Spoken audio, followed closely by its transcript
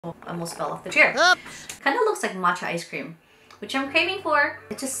Oh, I almost fell off the chair. Kind of looks like matcha ice cream, which I'm craving for.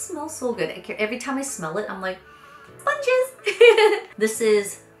 It just smells so good. Every time I smell it, I'm like, sponges! This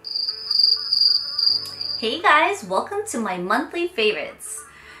is... Hey guys, welcome to my monthly favorites.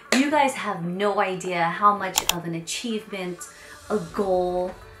 You guys have no idea how much of an achievement, a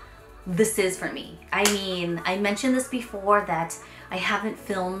goal this is for me. I mean, I mentioned this before that I haven't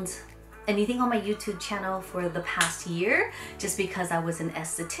filmed anything on my YouTube channel for the past year just because I was in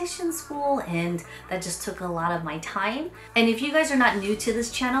esthetician school and that just took a lot of my time. And if you guys are not new to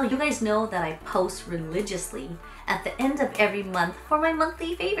this channel, you guys know that I post religiously at the end of every month for my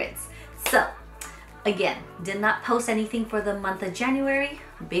monthly favorites. So again, did not post anything for the month of January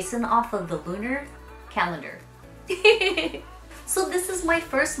based off of the lunar calendar. So this is my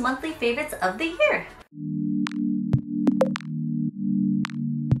first monthly favorites of the year.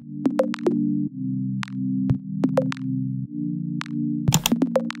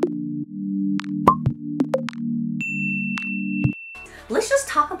 Let's just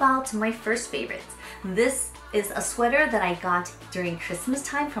talk about my first favorites. This is a sweater that I got during Christmas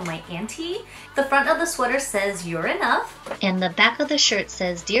time from my auntie. The front of the sweater says, "You're enough." And the back of the shirt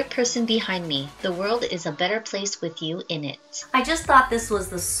says, "Dear person behind me, the world is a better place with you in it." I just thought this was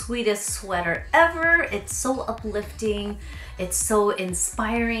the sweetest sweater ever. It's so uplifting. It's so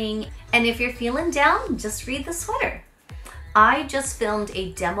inspiring. And if you're feeling down, just read the sweater. I just filmed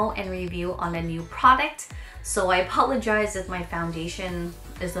a demo and review on a new product, so I apologize if my foundation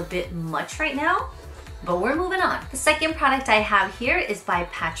is a bit much right now, but we're moving on. The second product I have here is by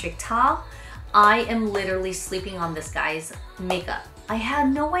Patrick Ta. I am literally sleeping on this guy's makeup. I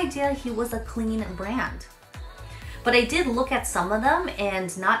had no idea he was a clean brand. But I did look at some of them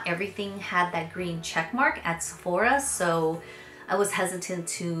and not everything had that green check mark at Sephora, so I was hesitant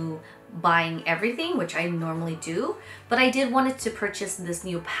to buying everything, which I normally do. But I did wanted to purchase this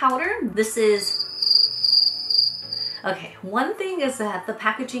new powder. This is... Okay, one thing is that the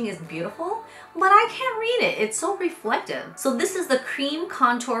packaging is beautiful, but I can't read it. It's so reflective. So this is the Cream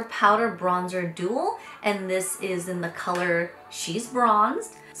Contour Powder Bronzer Dual, and this is in the color She's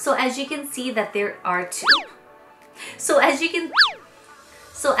Bronzed. So as you can see that there are two... So as you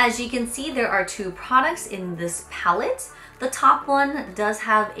can see, there are two products in this palette. The top one does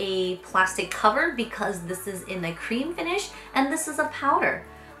have a plastic cover because this is in a cream finish, and this is a powder.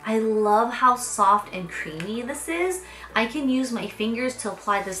 I love how soft and creamy this is. I can use my fingers to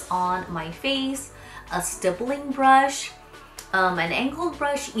apply this on my face, a stippling brush, an angled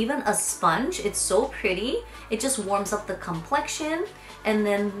brush, even a sponge. It's so pretty. It just warms up the complexion. And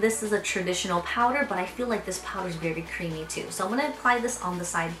then this is a traditional powder, but I feel like this powder is very creamy too. So I'm gonna apply this on the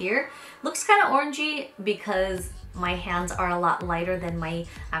side here. Looks kind of orangey because my hands are a lot lighter than my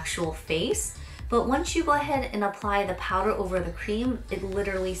actual face. But once you go ahead and apply the powder over the cream, it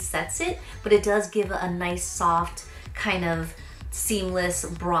literally sets it, but it does give a nice soft kind of seamless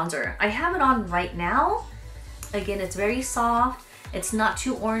bronzer. I have it on right now. Again, it's very soft. It's not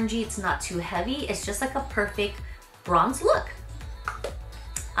too orangey, it's not too heavy. It's just like a perfect bronze look.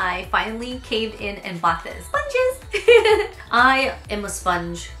 I finally caved in and bought this. Sponges! I am a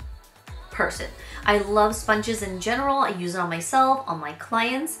sponge person. I love sponges in general. I use it on myself, on my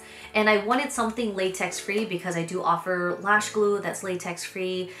clients, and I wanted something latex free because I do offer lash glue that's latex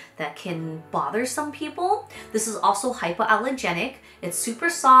free that can bother some people. This is also hypoallergenic. It's super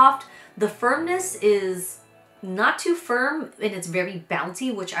soft. The firmness is not too firm and it's very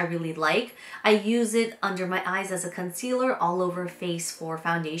bouncy, which I really like. I use it under my eyes as a concealer, all over face for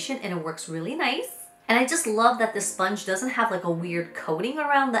foundation, and it works really nice. And I just love that the sponge doesn't have like a weird coating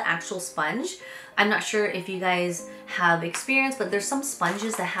around the actual sponge. I'm not sure if you guys have experience, but there's some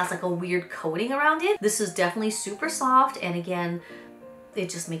sponges that has like a weird coating around it. This is definitely super soft, and again, it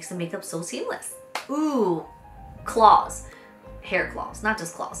just makes the makeup so seamless. Ooh, claws. Hair claws, not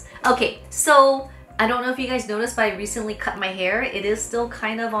just claws. Okay, so I don't know if you guys noticed, but I recently cut my hair. It is still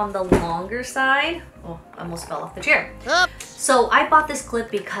kind of on the longer side. Oh, I almost fell off the chair. So I bought this clip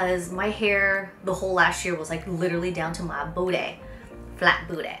because my hair the whole last year was like literally down to my booty, flat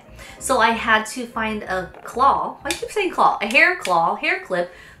booty. So I had to find a claw, I keep saying claw, a hair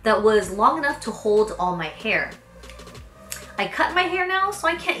clip that was long enough to hold all my hair. I cut my hair now, so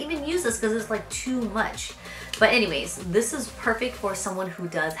I can't even use this because it's like too much. But anyways, this is perfect for someone who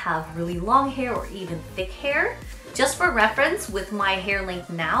does have really long hair or even thick hair. Just for reference, with my hair length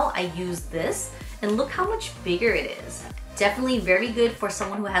now, I use this, and look how much bigger it is. Definitely very good for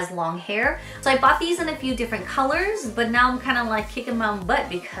someone who has long hair. So I bought these in a few different colors, but now I'm kind of like kicking my own butt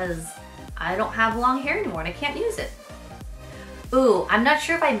because I don't have long hair anymore and I can't use it. Ooh, I'm not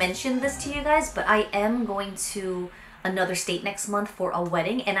sure if I mentioned this to you guys, but I am going to another state next month for a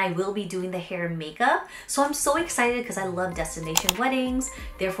wedding, and I will be doing the hair and makeup. So I'm so excited because I love destination weddings.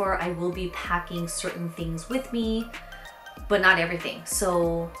 Therefore, I will be packing certain things with me, but not everything.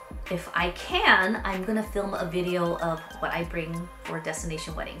 So if I can, I'm gonna film a video of what I bring for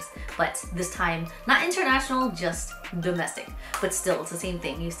destination weddings. But this time, not international, just domestic. But still, it's the same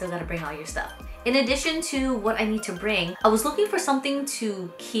thing. You still gotta bring all your stuff. In addition to what I need to bring, I was looking for something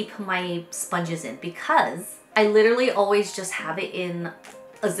to keep my sponges in because I literally always just have it in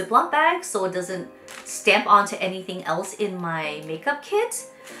a Ziploc bag so it doesn't stamp onto anything else in my makeup kit.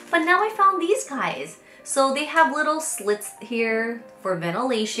 But now I found these guys. So they have little slits here for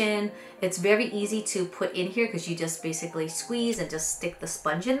ventilation. It's very easy to put in here because you just basically squeeze and just stick the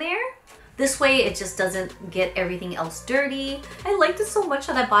sponge in there. This way it just doesn't get everything else dirty. I liked it so much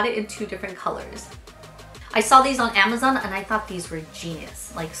that I bought it in 2 different colors. I saw these on Amazon and I thought these were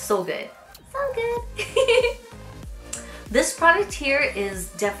genius, like so good. So good. This product here is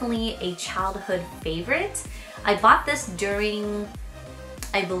definitely a childhood favorite. I bought this during,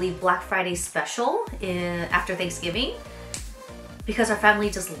 I believe, Black Friday special after Thanksgiving because our family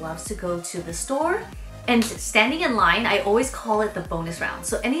just loves to go to the store. And standing in line, I always call it the bonus round.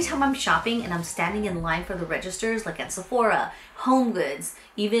 So anytime I'm shopping and I'm standing in line for the registers, like at Sephora, Home Goods,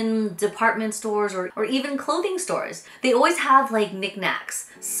 even department stores or even clothing stores, they always have like knickknacks,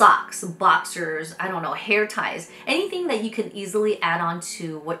 socks, boxers, I don't know, hair ties, anything that you can easily add on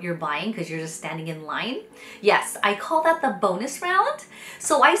to what you're buying because you're just standing in line. Yes, I call that the bonus round.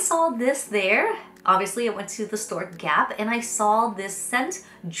 So I saw this there. Obviously, I went to the store Gap and I saw this scent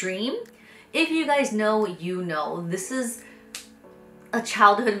Dream. If you guys know, you know. This is a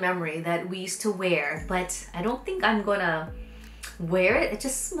childhood memory that we used to wear, but I don't think I'm gonna wear it. It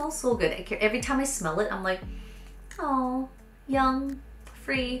just smells so good. Every time I smell it, I'm like, oh, young,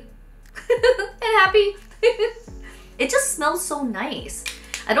 free, and happy. It just smells so nice.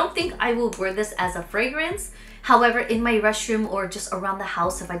 I don't think I will wear this as a fragrance. However, in my restroom or just around the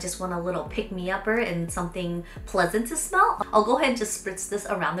house, if I just want a little pick-me-upper and something pleasant to smell, I'll go ahead and just spritz this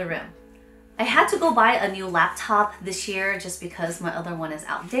around the room. I had to go buy a new laptop this year just because my other one is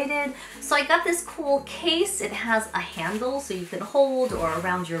outdated. So I got this cool case. It has a handle so you can hold or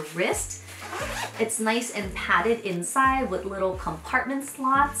around your wrist. It's nice and padded inside with little compartment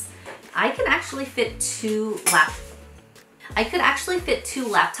slots. I can actually fit 2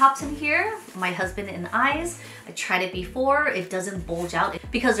 laptops in here, my husband and I's. I tried it before, it doesn't bulge out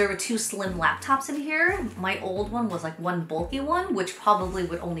because there were 2 slim laptops in here. My old one was like one bulky one, which probably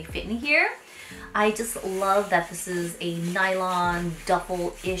would only fit in here. I just love that this is a nylon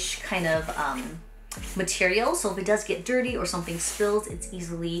duffel-ish kind of material. So if it does get dirty or something spills, it's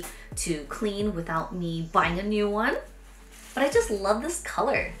easily to clean without me buying a new one. But I just love this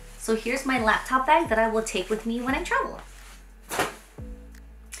color. So here's my laptop bag that I will take with me when I travel.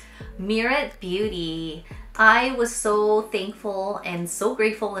 Merit Beauty. I was so thankful and so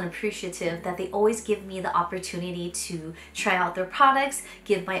grateful and appreciative that they always give me the opportunity to try out their products,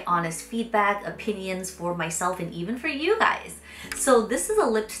 give my honest feedback, opinions for myself and even for you guys. So this is a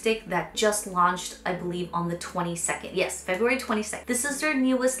lipstick that just launched, I believe, on the 22nd. Yes, February 22nd. This is their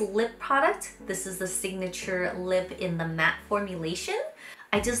newest lip product. This is the signature lip in the matte formulation.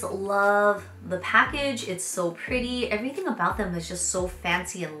 I just love the package. It's so pretty. Everything about them is just so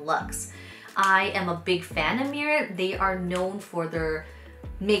fancy and luxe. I am a big fan of Merit. They are known for their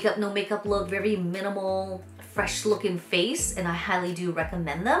makeup, no makeup look, very minimal, fresh looking face, and I highly do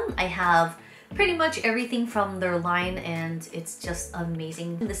recommend them. I have pretty much everything from their line and it's just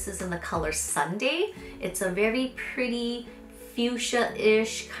amazing. This is in the color Sunday. It's a very pretty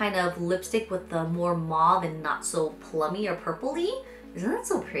fuchsia-ish kind of lipstick with the more mauve and not so plummy or purpley. Isn't that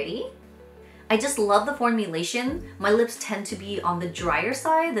so pretty? I just love the formulation. My lips tend to be on the drier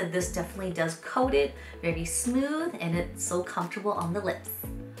side, that this definitely does coat it, very smooth, and it's so comfortable on the lips.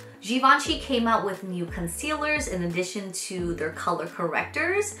 Givenchy came out with new concealers in addition to their color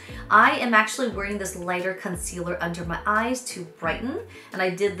correctors. I am actually wearing this lighter concealer under my eyes to brighten, and I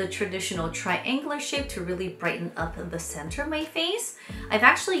did the traditional triangular shape to really brighten up the center of my face. I've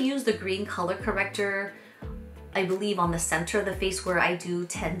actually used the green color corrector, I believe, on the center of the face where I do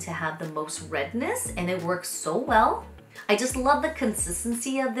tend to have the most redness, and it works so well. I just love the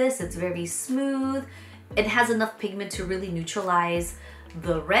consistency of this. It's very smooth. It has enough pigment to really neutralize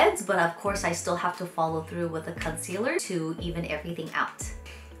the reds, but of course I still have to follow through with a concealer to even everything out.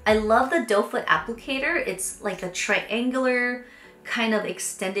 I love the doe foot applicator. It's like a triangular kind of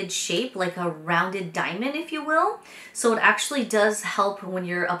extended shape, like a rounded diamond, if you will. So it actually does help when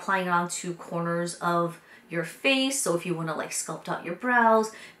you're applying it onto corners of your face. So if you want to like sculpt out your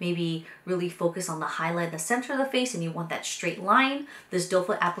brows, maybe really focus on the highlight in the center of the face and you want that straight line, this doe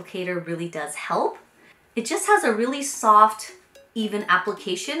foot applicator really does help. It just has a really soft, even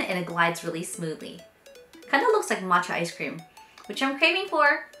application and it glides really smoothly. Kind of looks like matcha ice cream, which I'm craving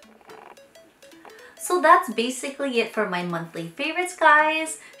for. So that's basically it for my monthly favorites,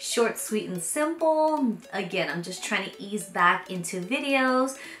 guys. Short, sweet, and simple. Again, I'm just trying to ease back into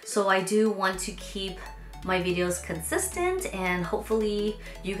videos. So I do want to keep my videos consistent and hopefully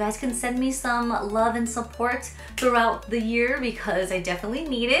you guys can send me some love and support throughout the year because I definitely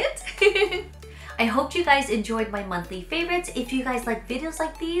need it. I hope you guys enjoyed my monthly favorites. If you guys like videos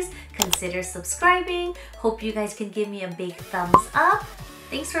like these, consider subscribing. Hope you guys can give me a big thumbs up.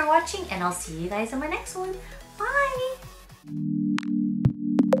 Thanks for watching and I'll see you guys in my next one. Bye!